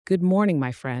Good morning,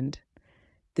 my friend.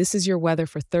 This is your weather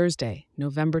for Thursday,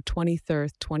 November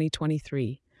 23rd,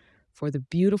 2023, for the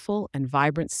beautiful and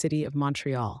vibrant city of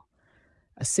Montreal,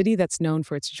 a city that's known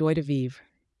for its joie de vivre,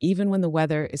 even when the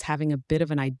weather is having a bit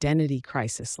of an identity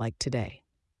crisis like today.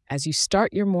 As you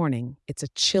start your morning, it's a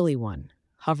chilly one,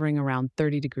 hovering around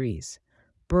 30 degrees.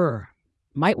 Brr,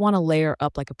 might want to layer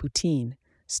up like a poutine,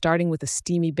 starting with a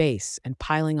steamy base and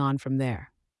piling on from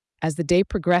there. As the day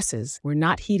progresses, we're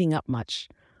not heating up much,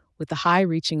 with the high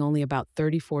reaching only about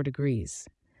 34 degrees.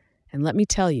 And let me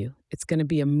tell you, it's going to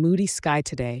be a moody sky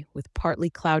today with partly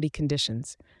cloudy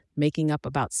conditions, making up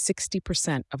about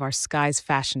 60% of our sky's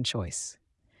fashion choice.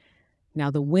 Now,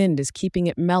 the wind is keeping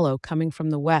it mellow coming from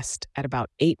the west at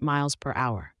about 8 miles per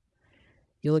hour.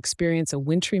 You'll experience a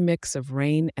wintry mix of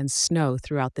rain and snow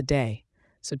throughout the day,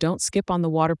 so don't skip on the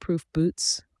waterproof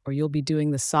boots or you'll be doing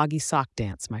the soggy sock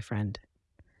dance, my friend.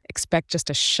 Expect just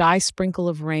a shy sprinkle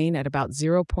of rain at about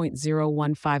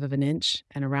 0.015 of an inch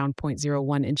and around zero point zero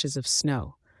 0.01 inches of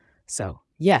snow. So,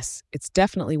 yes, it's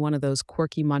definitely one of those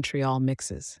quirky Montreal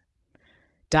mixes.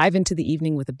 Dive into the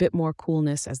evening with a bit more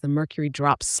coolness as the mercury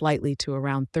drops slightly to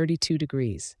around 32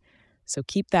 degrees. So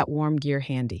keep that warm gear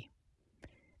handy.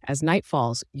 As night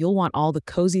falls, you'll want all the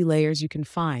cozy layers you can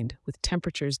find, with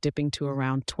temperatures dipping to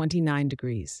around 29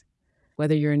 degrees.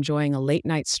 Whether you're enjoying a late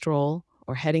night stroll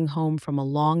or heading home from a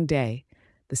long day,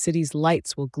 the city's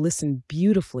lights will glisten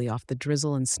beautifully off the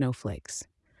drizzle and snowflakes.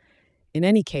 In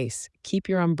any case, keep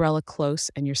your umbrella close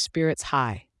and your spirits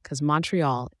high, because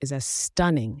Montreal is as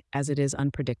stunning as it is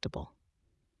unpredictable.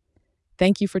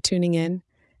 Thank you for tuning in,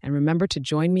 and remember to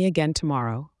join me again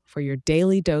tomorrow for your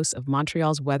daily dose of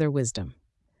Montreal's weather wisdom.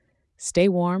 Stay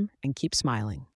warm and keep smiling.